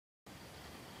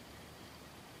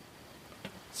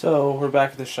So we're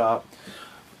back at the shop.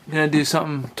 I'm gonna do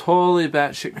something totally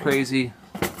batshit crazy,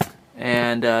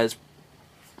 and this is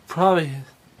probably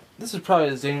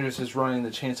as dangerous as running the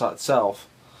chainsaw itself.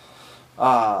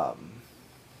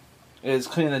 Is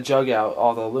cleaning the jug out,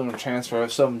 all the aluminum transfer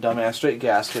of some dumbass straight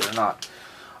gasket or not.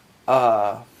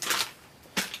 I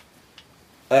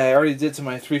already did to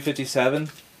my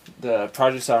 357, the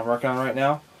projects that I'm working on right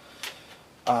now,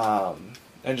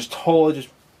 and just totally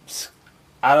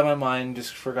out of my mind,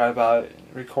 just forgot about it,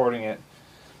 recording it.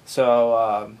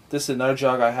 So this is another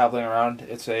jug I have laying around.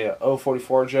 It's a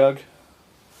 044 jug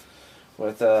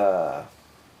with I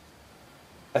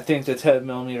think the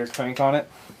 10mm crank on it,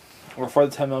 or for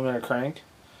the 10mm crank.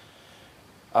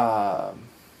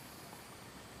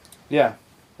 Yeah,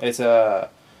 it's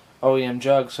a OEM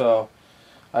jug, so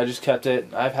I just kept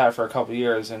it. I've had it for a couple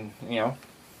years, and you know,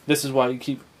 this is why you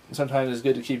keep. Sometimes it's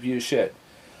good to keep used shit.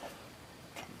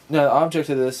 Now, the object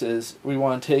of this is we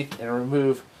want to take and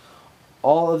remove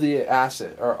all of the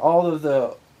acid or all of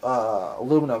the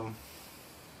aluminum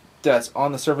that's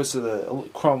on the surface of the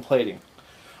chrome plating.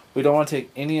 We don't want to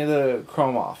take any of the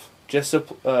chrome off, just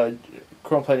the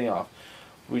chrome plating off.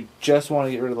 We just want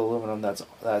to get rid of the aluminum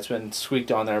that's been squeaked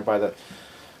on there by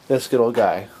this good old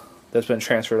guy that's been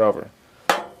transferred over.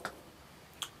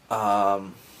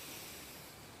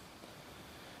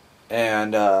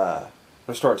 And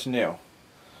restore it to new.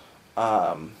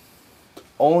 The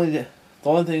only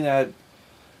thing that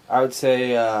I would say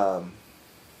you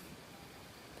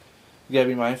gotta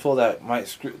be mindful that might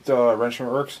throw a wrench in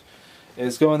the works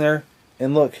is go in there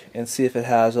and look and see if it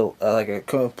has like a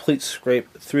complete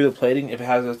scrape through the plating. If it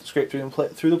has a scrape through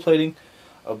the plating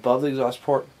above the exhaust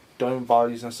port, don't even bother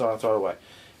using this on, throw it away.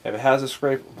 If it has a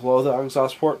scrape below the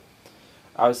exhaust port,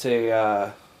 I would say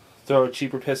throw a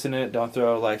cheaper piston in it. Don't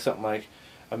throw like something like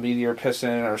a Meteor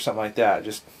piston or something like that.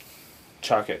 Just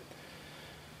chuck it.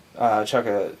 Chuck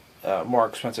a more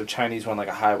expensive Chinese one like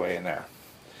a Highway in there.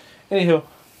 Anywho,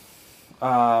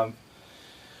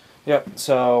 yep.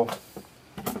 So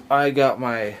I got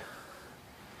my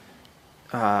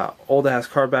old ass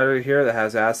car battery here that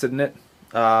has acid in it.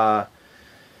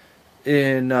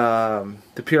 In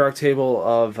the periodic table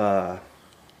of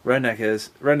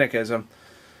redneckism,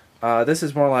 this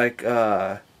is more like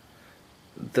the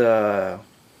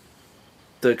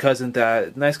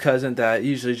nice cousin that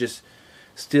usually just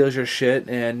steals your shit,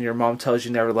 and your mom tells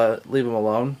you never leave him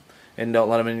alone and don't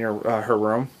let him in her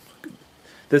room.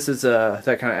 This is that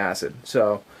kind of acid.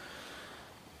 So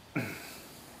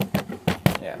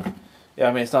yeah.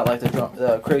 I mean, it's not like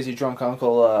the crazy drunk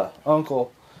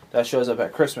uncle that shows up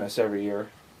at Christmas every year.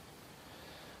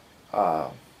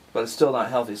 But it's still not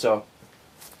healthy. So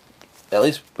at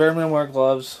least bare minimum wear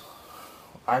gloves,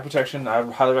 eye protection. I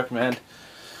highly recommend.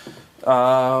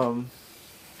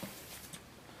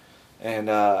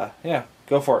 Yeah,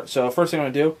 go for it. So first thing I'm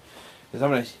going to do is I'm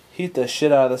going to heat the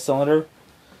shit out of the cylinder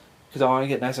because I want to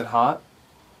get nice and hot.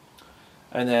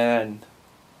 And then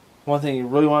one thing you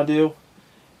really want to do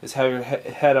is have your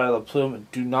head out of the plume.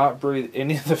 Do not breathe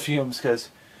any of the fumes because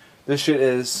this shit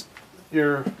is,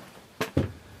 you're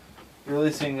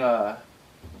releasing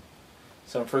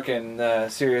some freaking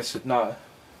serious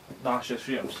noxious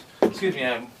fumes. Excuse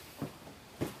me,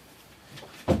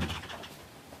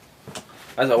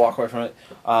 as I walk away from it,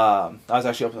 I was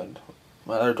actually opening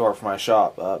my other door for my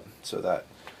shop up so that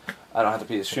I don't have to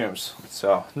pee these fumes.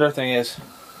 So another thing is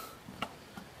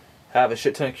have a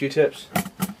shit ton of Q-tips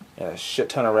and a shit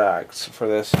ton of rags for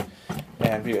this,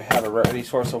 and you have a ready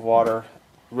source of water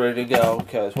ready to go,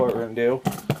 because what we're going to do,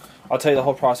 I'll tell you the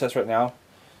whole process right now.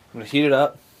 I'm going to heat it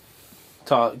up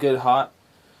till good hot,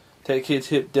 take a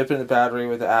Q-tip, dip it in the battery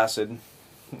with the acid,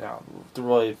 the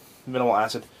really minimal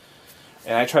acid,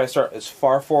 and I try to start as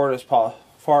far forward as far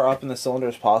up in the cylinder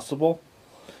as possible,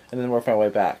 and then work my way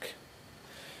back.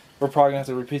 We're probably going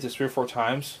to have to repeat this 3 or 4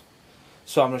 times,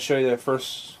 so I'm going to show you the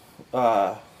first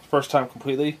time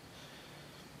completely,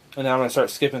 and then I'm going to start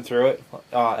skipping through it,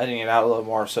 editing it out a little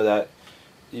more so that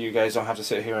you guys don't have to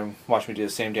sit here and watch me do the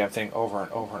same damn thing over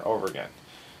and over and over again.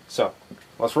 So,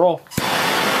 let's roll.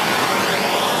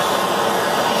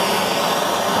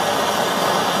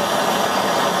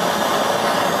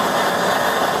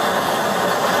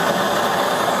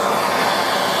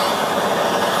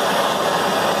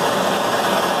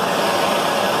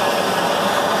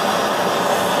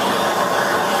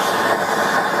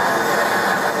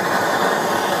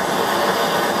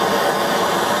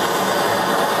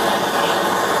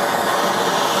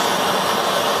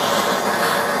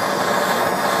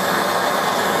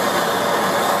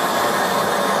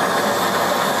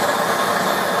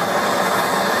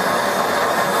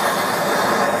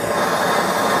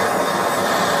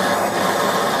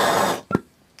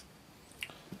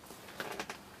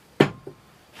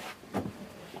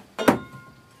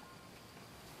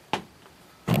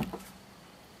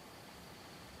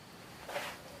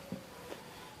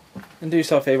 And do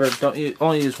yourself a favor,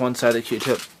 only use one side of the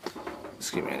Q-tip.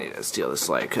 Excuse me, I need to steal this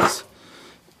light because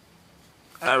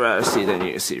I'd rather see than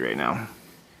you see right now.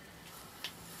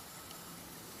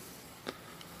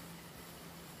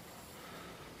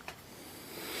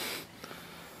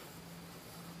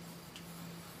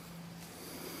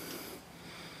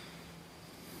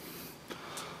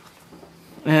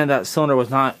 And that cylinder was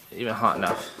not even hot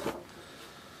enough.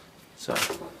 So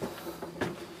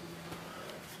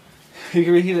you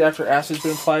can reheat it after acid's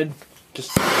been applied.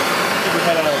 Just keep your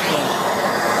head out of the pan.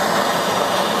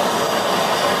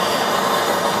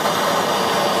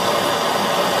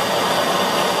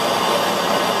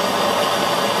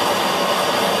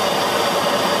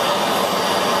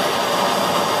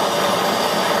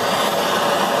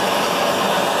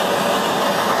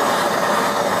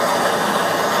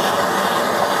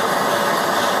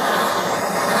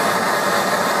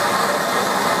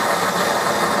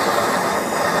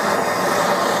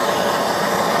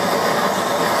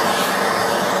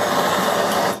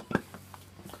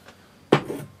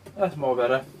 That's more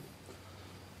better.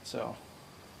 So,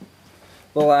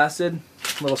 a little acid,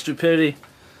 a little stupidity.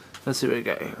 Let's see what we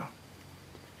got here.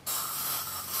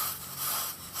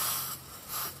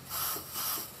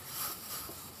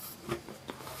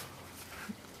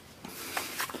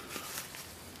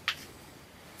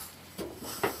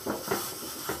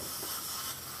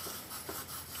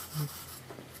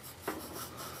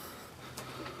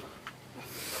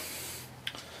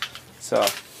 So,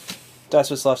 that's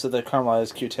what's left of the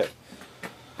caramelized Q-tip.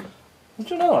 Let's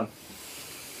do another one.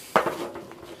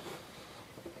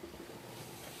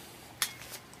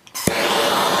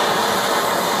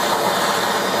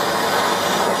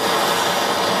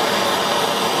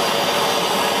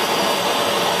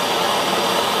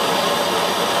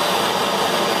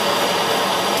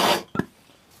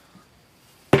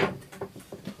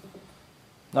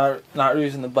 Not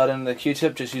using the butt end of the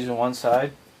Q-tip, just using one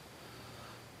side.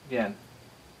 Again.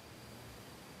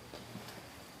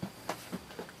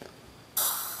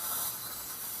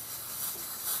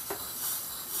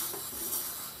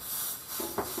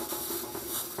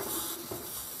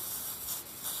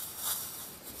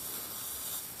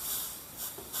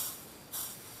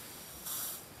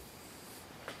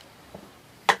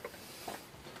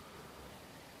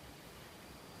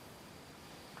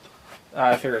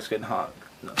 I figure it's getting hot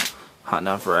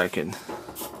enough where I can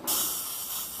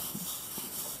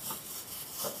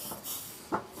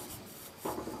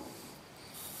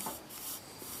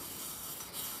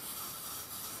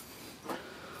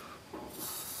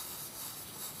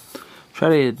try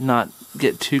to not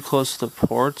get too close to the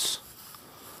ports,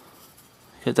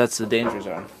 because that's the danger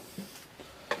zone.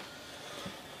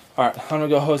 Alright, I'm gonna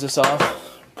go hose this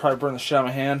off. Probably burn the shit out of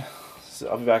my hand. So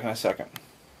I'll be back in a second.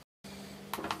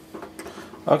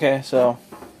 Okay, so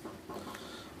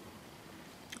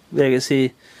there you can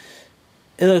see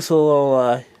it looks a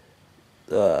little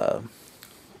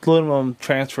aluminum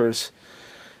transfers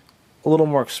a little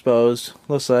more exposed,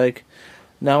 looks like.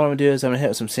 Now what I'm gonna do is I'm gonna hit it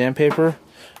with some sandpaper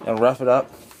and rough it up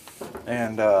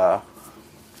and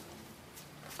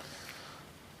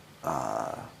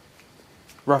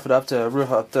rough it up to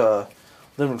roof up the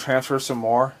aluminum transfer some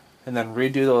more, and then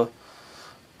redo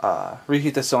the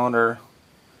reheat the cylinder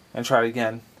and try it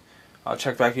again. I'll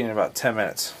check back in about 10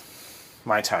 minutes,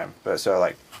 my time. But so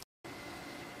like,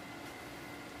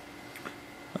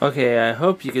 okay, I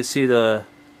hope you can see the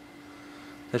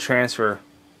transfer.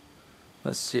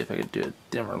 Let's see if I can do a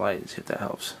dimmer light, see if that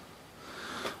helps.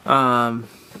 You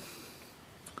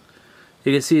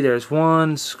can see there's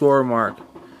one score mark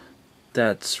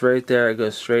that's right there. It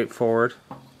goes straight forward.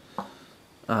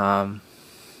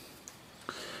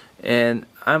 And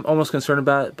I'm almost concerned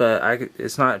about it, but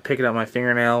it's not picking up my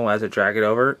fingernail as I drag it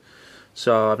over.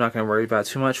 So I'm not going to worry about it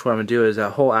too much. What I'm going to do is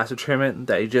that whole acid treatment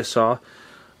that you just saw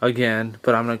again,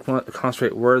 but I'm going to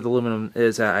concentrate where the aluminum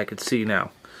is that I could see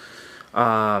now.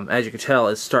 As you can tell,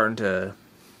 it's starting to,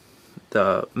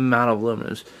 the amount of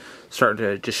aluminum is starting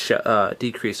to just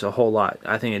decrease a whole lot.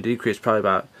 I think it decreased probably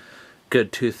about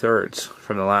good 2/3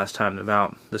 from the last time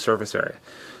about the surface area.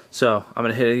 So I'm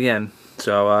going to hit it again.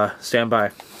 So stand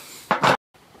by.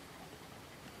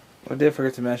 I did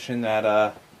forget to mention that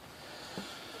the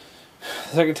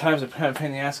second time's a pain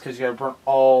in the ass because you got to burn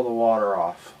all the water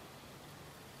off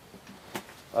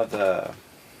of the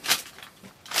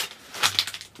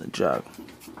jug.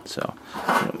 So,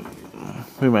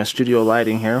 here's my studio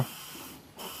lighting here.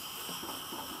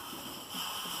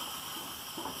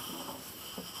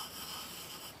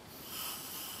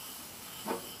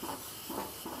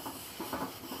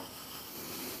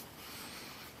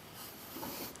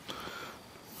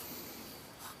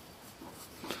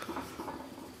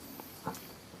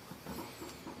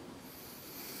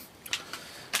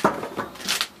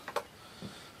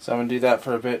 So I'm gonna do that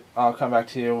for a bit. I'll come back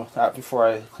to you before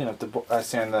I clean up I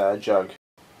sand the jug.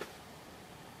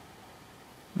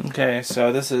 Okay,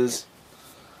 so this is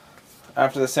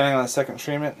after the sanding on the second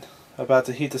treatment. About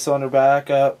to heat the cylinder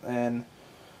back up and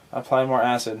apply more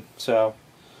acid. So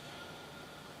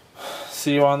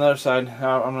see you on the other side.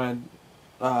 Now I'm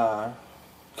gonna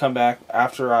come back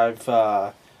after I've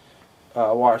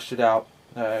washed it out,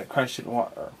 quenched it,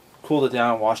 cooled it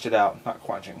down, and washed it out. Not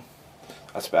quenching.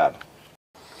 That's bad.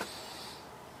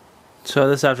 So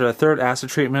this after the third acid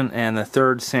treatment and the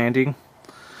third sanding.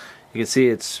 You can see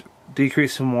it's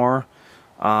decreased some more.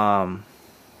 Now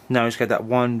we just got that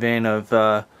one vein of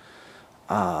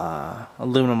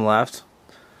aluminum left.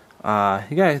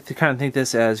 You gotta kind of think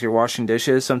this as you're washing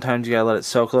dishes. Sometimes you gotta let it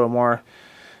soak a little more.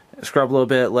 Scrub a little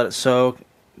bit, let it soak,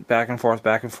 back and forth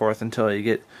until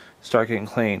you start getting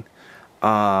clean.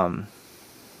 The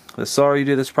slower you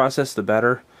do this process, the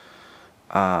better.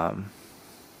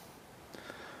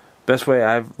 Best way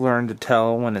I've learned to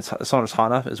tell when the cylinder's hot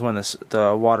enough is when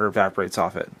the water evaporates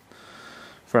off it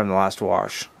from the last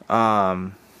wash.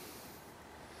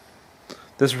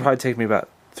 This will probably take me about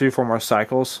 3 or 4 more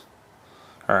cycles,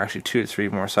 or actually 2 to 3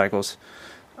 more cycles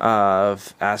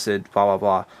of acid, blah blah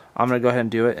blah. I'm gonna go ahead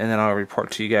and do it, and then I'll report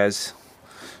to you guys.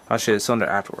 I'll show you the cylinder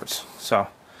afterwards. So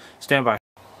stand by.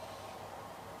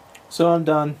 So I'm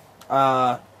done.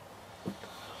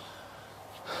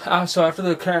 So after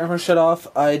the camera shut off,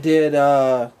 I did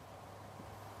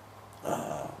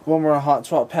one more hot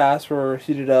swap pass where I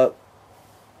heated up,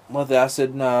 let the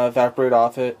acid evaporate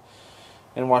off it,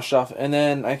 and washed off. And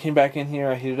then I came back in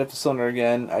here. I heated up the cylinder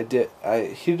again.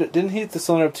 Didn't heat the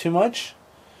cylinder up too much,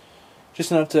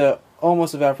 just enough to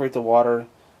almost evaporate the water,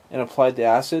 and applied the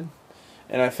acid.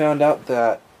 And I found out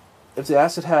that if the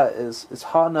acid is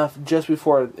hot enough just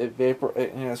before it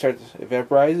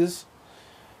vaporizes,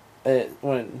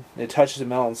 when it touches the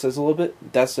metal and sizzles a little bit,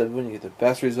 that's when you get the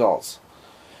best results.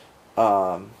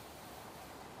 As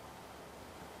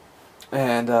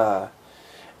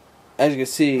you can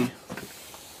see,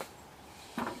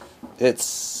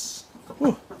 it's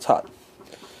hot.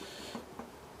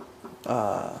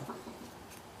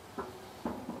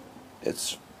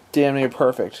 It's damn near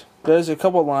perfect. There's a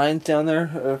couple lines down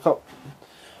there. I think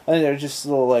they're just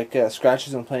little like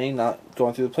scratches on the plane, not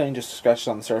going through the plane, just scratches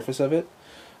on the surface of it.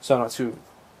 So I'm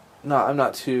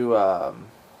not too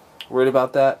worried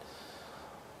about that.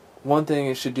 One thing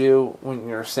you should do when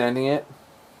you're sanding it,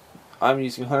 I'm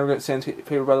using 100 grit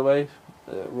sandpaper, by the way,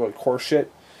 really coarse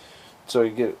shit. So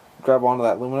you grab onto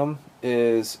that aluminum.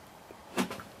 Is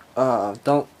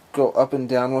don't go up and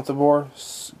down with the bore.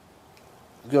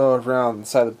 Go around the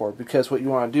side of the board, because what you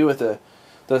want to do with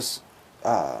those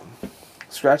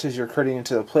scratches you're creating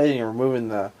into the plating and removing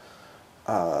the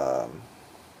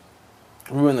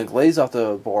glaze off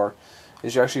the bore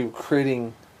is you're actually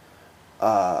creating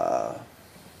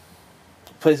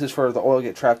places for the oil to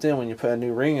get trapped in when you put a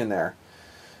new ring in there,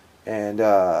 and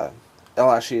it'll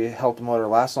actually help the motor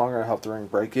last longer and help the ring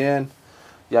break in,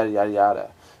 yada yada yada.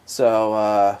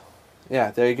 So yeah,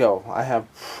 there you go. I have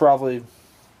probably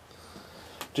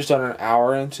just under an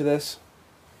hour into this,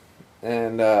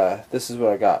 and this is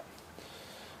what I got.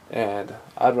 And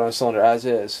I'd run a cylinder as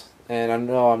is, and I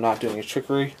know I'm not doing a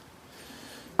trickery.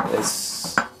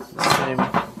 It's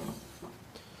the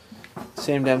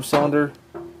same damn cylinder.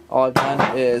 All I've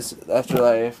done is, after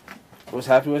I was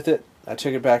happy with it, I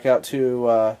took it back out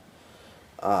to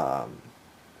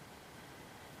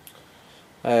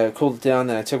I cooled it down,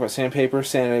 then I took my sandpaper,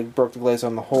 sanded, broke the glaze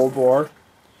on the whole bore.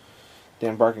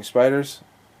 Damn barking spiders.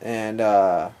 And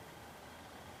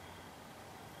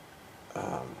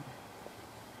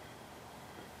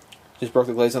just broke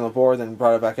the glaze on the board, then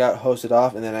brought it back out, hosed it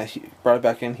off, and then I brought it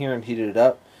back in here and heated it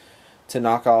up to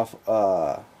knock off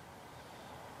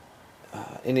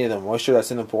any of the moisture that's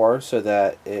in the bore, so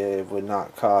that it would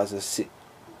not cause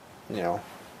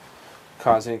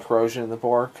cause any corrosion in the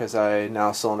bore. Because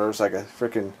cylinder is like a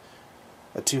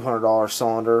 $200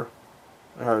 cylinder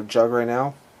or jug right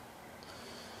now.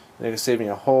 And it can save me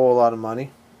a whole lot of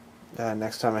money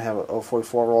next time I have a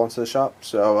 044 roll into the shop.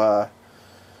 So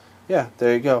yeah,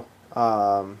 there you go.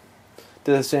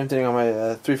 Did the same thing on my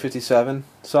 357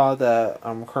 saw that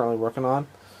I'm currently working on.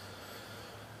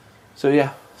 So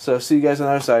yeah, so see you guys on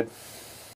the other side.